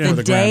 sense, yeah. The For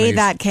the day Grammys.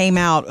 that came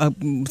out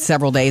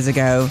several days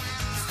ago,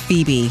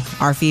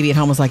 our Phoebe at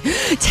home was like,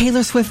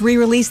 Taylor Swift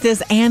re-released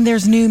this and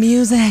there's new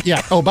music.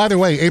 Yeah. Oh, by the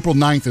way, April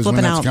 9th is Flipping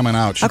when that's out. coming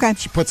out. Okay.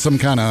 She put some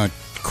kind of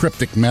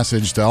cryptic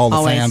message to all the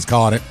Always. fans,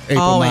 caught it.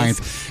 April Always.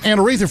 9th. And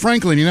Aretha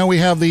Franklin, you know, we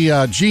have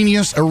the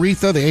Genius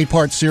Aretha, the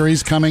 8-part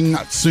series coming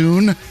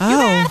soon.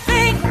 Oh.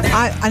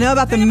 I know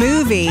about the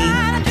movie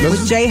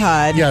with J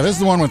Hud. Yeah, this is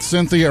the one with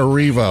Cynthia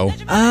Erivo.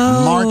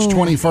 Oh. March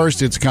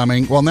 21st it's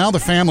coming. Well, now the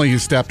family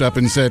has stepped up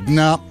and said,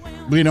 no,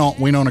 we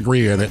don't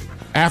agree with it.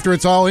 After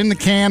it's all in the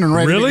can and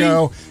ready Really? to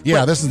go.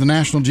 Yeah, this is the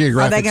National Are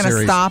Geographic they going to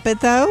series. stop it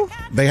though?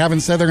 They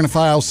haven't said they're going to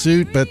file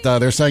suit, but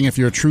they're saying if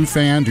you're a true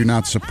fan, do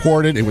not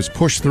support it. It was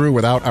pushed through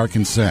without our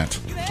consent.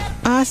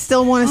 I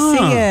still want to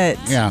see it.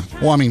 Yeah.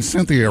 Well, I mean,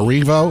 Cynthia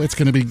Erivo, it's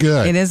going to be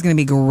good. It is going to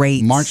be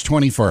great. March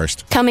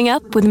 21st. Coming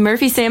up with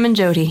Murphy, Sam, and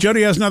Jody.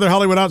 Jody has another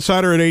Hollywood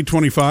Outsider at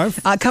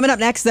 8:25. Coming up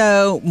next,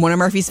 though, one of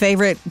Murphy's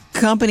favorite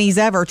companies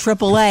ever,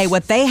 AAA,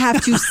 what they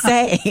have to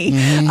say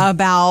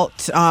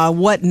about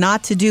what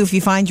not to do if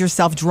you find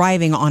yourself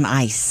driving on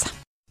ice.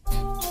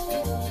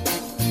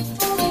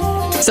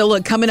 So,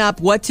 look, coming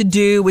up, what to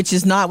do, which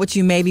is not what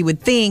you maybe would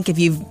think if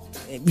you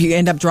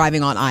end up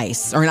driving on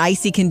ice or in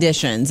icy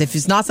conditions. If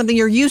it's not something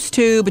you're used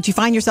to, but you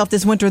find yourself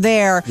this winter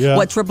there, Yeah.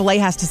 what AAA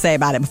has to say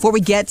about it. Before we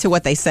get to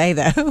what they say,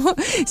 though,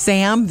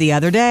 Sam, the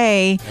other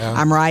day,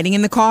 I'm riding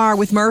in the car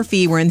with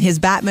Murphy. We're in his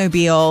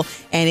Batmobile,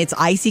 and it's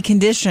icy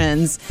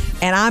conditions,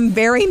 and I'm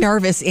very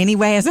nervous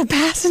anyway as a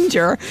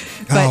passenger.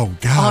 But oh,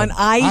 God. on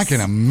ice, I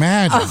can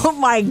imagine. Oh,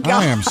 my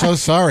God. I am so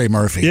sorry,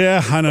 Murphy.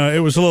 Yeah, I know. It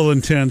was a little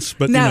intense,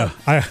 but No.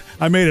 you know,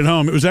 I made it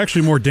home. It was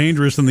actually more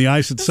dangerous than the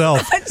ice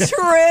itself.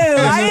 True.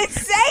 I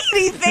didn't say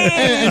anything.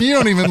 And you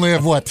don't even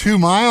live, 2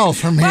 miles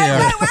from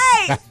here?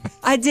 Wait.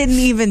 I didn't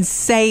even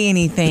say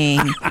anything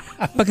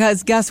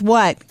because guess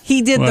what?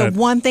 He did What? the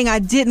one thing I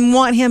didn't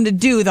want him to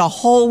do the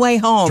whole way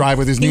home. Drive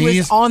with his He knees?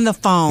 was on the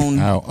phone.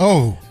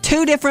 Oh.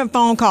 2 different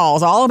phone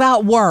calls, all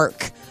about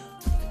work.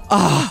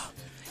 And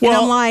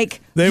Well, I'm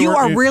like, they you were-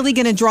 are really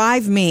going to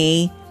drive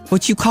me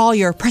what you call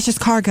your precious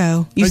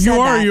cargo. You said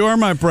that. You are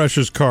my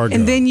precious cargo.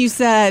 And then you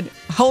said,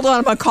 hold on,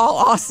 I'm going to call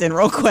Austin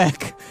real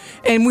quick.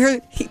 And we're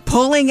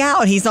pulling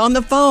out. He's on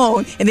the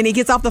phone. And then he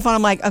gets off the phone.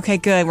 I'm like, okay,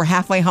 good. We're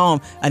halfway home.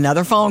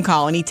 Another phone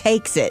call. And he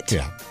takes it.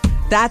 Yeah.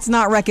 That's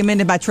not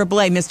recommended by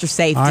AAA, Mr.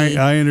 Safety.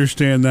 I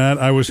understand that.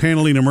 I was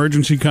handling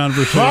emergency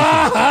conversations.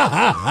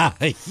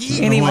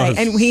 Anyway, was.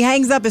 and he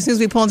hangs up as soon as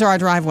we pull into our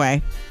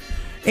driveway.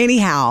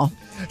 Anyhow.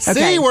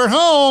 See, we're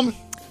home.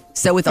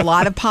 So with a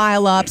lot of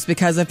pileups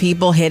because of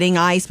people hitting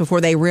ice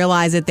before they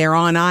realize that they're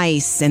on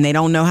ice and they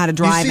don't know how to You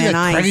drive see in that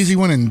ice. crazy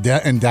one in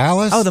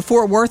Dallas? Oh, the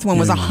Fort Worth one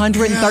was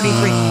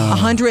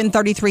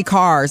 133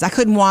 cars. I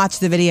couldn't watch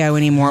the video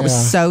anymore. It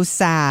was so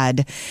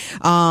sad.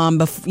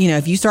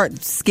 If you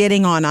start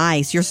skidding on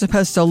ice, you're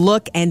supposed to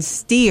look and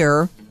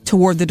steer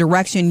toward the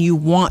direction you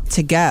want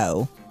to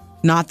go,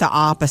 not the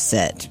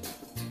opposite.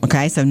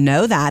 Okay, so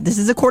know that. This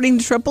is according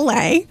to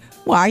AAA.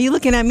 Why are you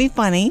looking at me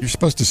funny? You're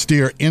supposed to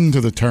steer into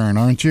the turn,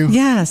 aren't you?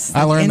 Yes.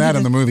 I learned into that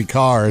in the movie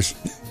Cars.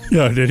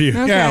 Yeah, did you?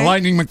 Okay. Yeah,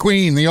 Lightning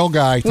McQueen, the old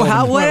guy. told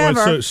Well, him-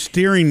 whatever. So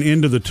steering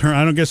into the turn.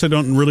 I guess I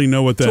don't really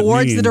know what that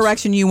Towards means. the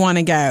direction you want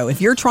to go.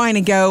 If you're trying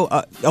to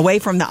go away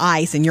from the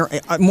ice and you're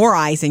more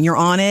ice and you're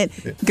on it,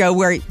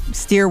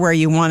 steer where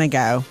you want to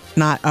go,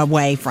 not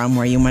away from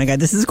where you want to go.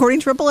 This is according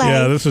to AAA.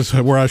 Yeah, this is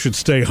where I should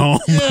stay home.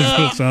 That's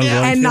what it sounds like.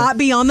 and not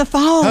be on the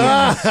phone.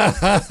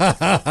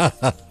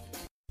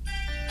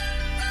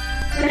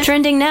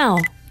 Trending now.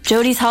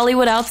 Jody's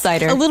Hollywood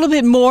Outsider. A little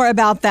bit more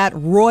about that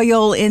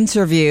royal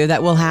interview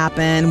that will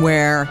happen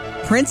where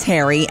Prince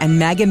Harry and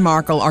Meghan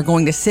Markle are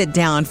going to sit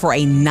down for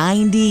a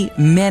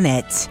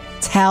 90-minute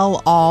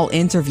tell-all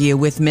interview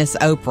with Miss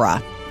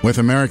Oprah. With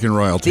American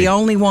royalty. The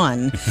only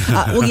one.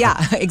 Well,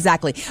 yeah,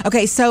 exactly.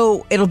 Okay,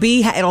 so it'll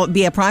be a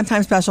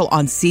primetime special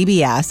on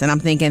CBS, and I'm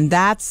thinking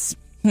that's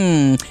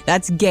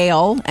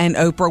Gail and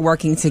Oprah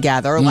working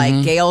together.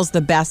 Like, Gail's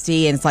the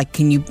bestie, and it's like,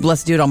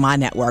 let's do it on my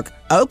network.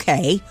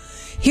 Okay.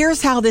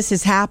 Here's how this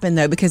has happened,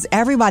 though, because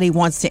everybody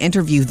wants to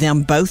interview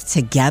them both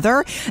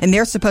together, and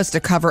they're supposed to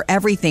cover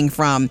everything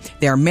from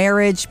their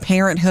marriage,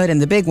 parenthood, and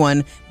the big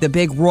one, the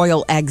big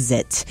royal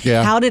exit.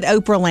 Yeah. How did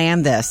Oprah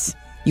land this?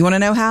 You want to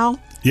know how?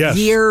 Yes.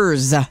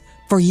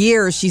 For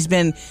years, she's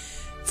been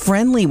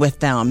friendly with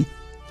them.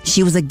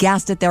 She was a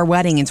guest at their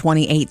wedding in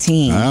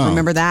 2018. Oh.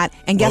 Remember that?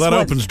 And guess Well, that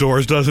what? opens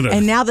doors, doesn't it?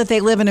 And now that they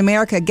live in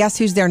America, guess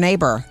who's their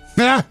neighbor?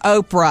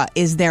 Oprah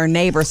is their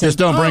neighbor. So Just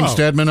don't bring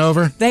Stedman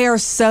over. they are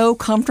so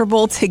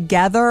comfortable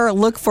together.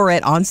 Look for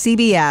it on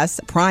CBS.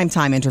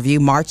 Primetime interview,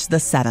 March the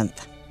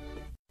 7th.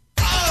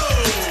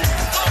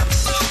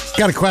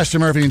 Got a question,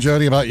 Murphy and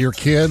Jody, about your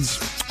kids.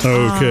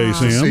 Okay, To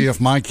see Sam.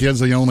 if my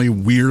kids are the only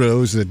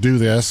weirdos that do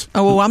this.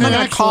 Oh, well, I'm not And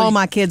going to call actually-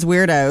 my kids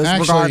weirdos,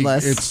 Actually,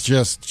 regardless. it's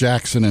just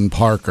Jackson and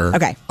Parker.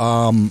 Okay.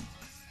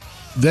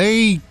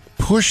 They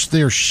push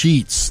their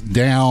sheets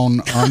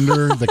down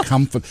under the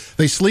comfort.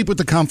 They sleep with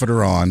the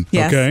comforter on.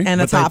 Yes, Okay. and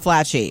a But they- top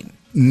flat sheet.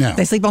 No.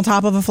 They sleep on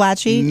top of a flat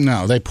sheet?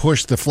 No, they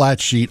push the flat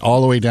sheet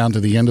all the way down to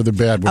the end of the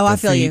bed with Oh, their I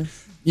feel feet. you.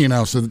 You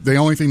know, so the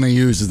only thing they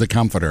use is the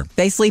comforter.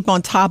 They sleep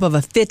on top of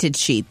a fitted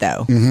sheet,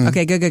 though.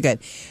 Okay, good.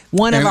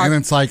 One of And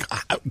it's like,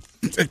 our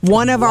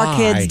why?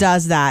 kids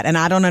does that, and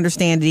I don't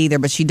understand it either.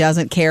 But she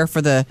doesn't care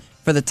for the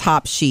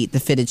top sheet, the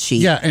fitted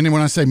sheet. Yeah, and then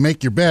when I say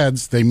make your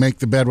beds, they make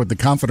the bed with the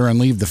comforter and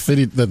leave the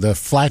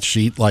flat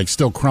sheet like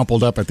still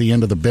crumpled up at the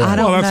end of the bed. I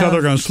don't Well, that's how know.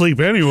 they're going to sleep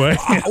anyway.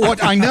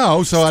 What I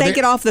know, so Take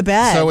it off the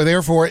bed. So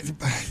therefore,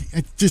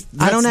 it just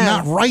that's don't know.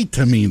 not right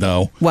to me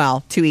though.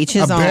 Well, to each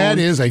his A own. bed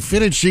is a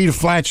fitted sheet, a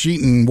flat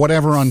sheet, and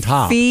whatever on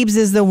top. Phoebes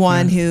is the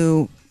one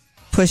who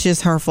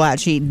pushes her flat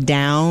sheet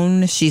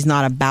down. She's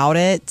not about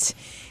it.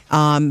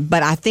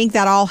 But I think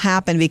that all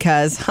happened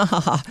because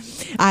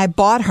I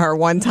bought her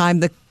one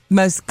time the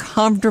most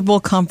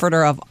comfortable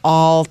comforter of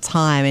all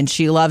time, and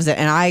she loves it.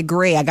 And I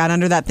agree. I got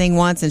under that thing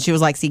once, and she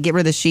was like, "See, get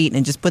rid of the sheet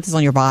and just put this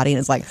on your body." And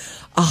it's like,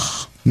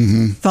 oh,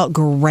 felt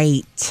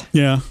great.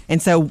 Yeah.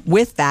 And so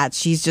with that,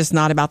 she's just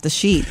not about the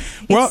sheet.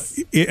 Well,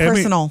 It's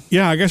personal.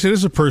 yeah, I guess it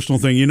is a personal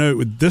thing. You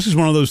know, this is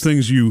one of those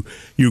things you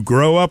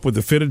grow up with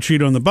the fitted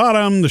sheet on the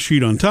bottom, the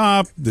sheet on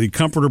top, the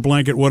comforter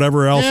blanket,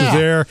 whatever else is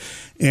there,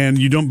 and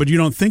you don't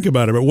think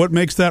about it. But what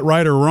makes that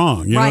right or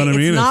wrong? You know what I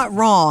mean? It's not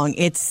wrong.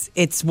 It's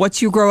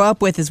what you grow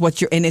up with is what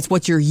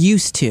you're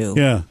used to.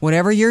 Yeah.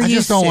 Whatever you're I used to.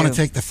 just don't want to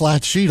take the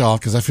flat sheet off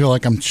because I feel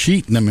like I'm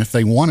cheating them if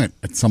they want it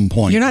at some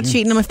point. You're not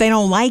cheating them if they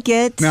don't like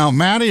it. Now,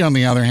 Maddie, on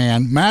the other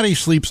hand, Maddie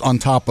sleeps on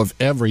top of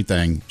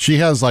everything. She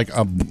has like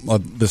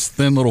this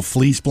thin little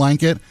fleece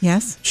blanket.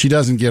 Yes. She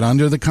doesn't get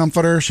under the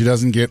comforter. She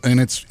doesn't get, and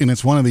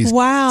it's one of these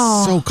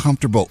so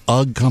comfortable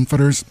UGG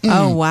comforters.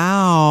 Oh,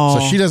 wow.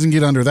 So she doesn't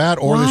get under that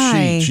or the Why?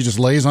 sheet. She just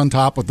lays on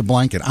top with the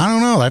blanket. I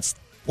don't know. That's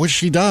what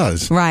she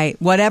does. Right.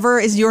 Whatever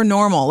is your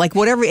normal. Like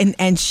whatever,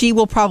 and she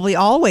will probably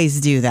always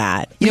do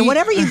that. You know,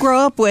 whatever you grow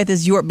up with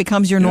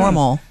becomes your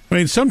normal. I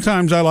mean,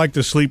 sometimes I like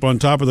to sleep on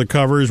top of the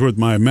covers with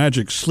my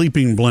magic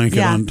sleeping blanket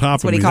on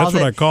top of me. That's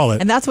what I call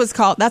it. And that's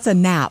that's a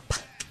nap.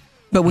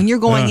 But when you're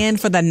going in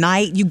for the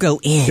night, you go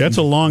in. That's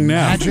a long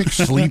nap. Magic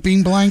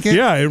sleeping blanket?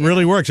 Yeah, it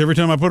really works. Every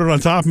time I put it on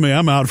top of me,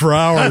 I'm out for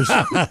hours.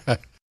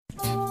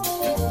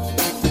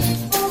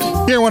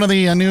 Here, one of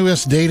the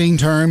newest dating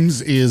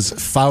terms is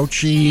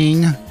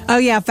Fauciing. Oh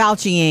yeah,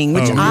 Fauciing,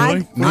 which Oh,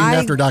 really? Named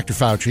after Dr.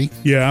 Fauci.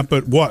 Yeah,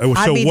 but what?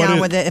 I'd So be what down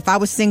is, with it. If I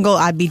was single,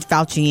 I'd be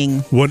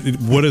Fauciing.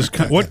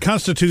 what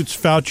constitutes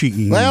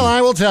Fauci? Well,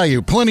 I will tell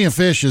you, Plenty of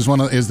Fish is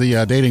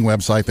the dating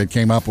website that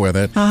came up with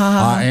it,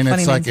 and it's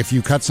Funny like name. if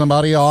you cut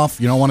somebody off,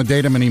 you don't want to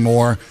date them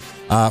anymore,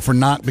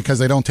 because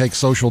they don't take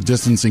social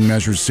distancing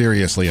measures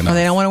seriously enough. Or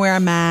they don't want to wear a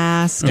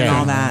mask and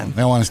all that.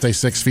 They don't want to stay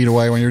 6 feet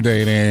away when you're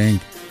dating.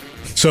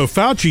 So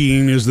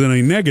Fauciing is then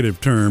a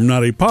negative term,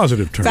 not a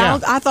positive term.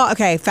 I thought,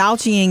 okay,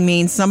 Fauciing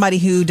means somebody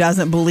who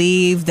doesn't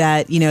believe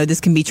that, this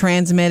can be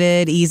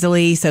transmitted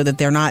easily so that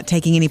they're not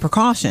taking any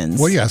precautions.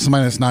 Well, yeah,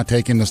 somebody that's not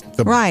taking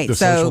the Right, the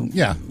so social.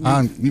 Yeah,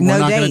 we're no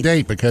not going to date.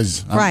 date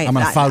because Right. I'm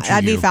going to Fauci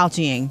I'd you. be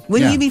Fauciing.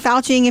 Wouldn't Yeah. you be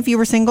Fauciing if you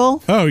were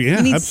single? Oh, yeah,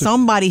 You need absolutely.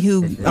 somebody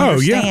who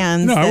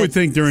understands No, I that would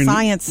think during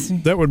science.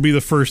 that would be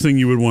the first thing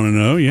you would want to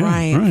know. Yeah,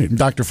 Right.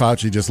 Dr.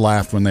 Fauci just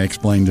laughed when they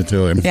explained it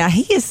to him. Yeah,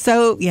 he is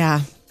so,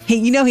 yeah.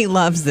 He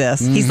loves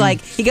this. He's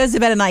like, he goes to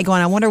bed at night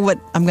going, I wonder what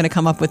I'm going to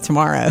come up with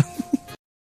tomorrow.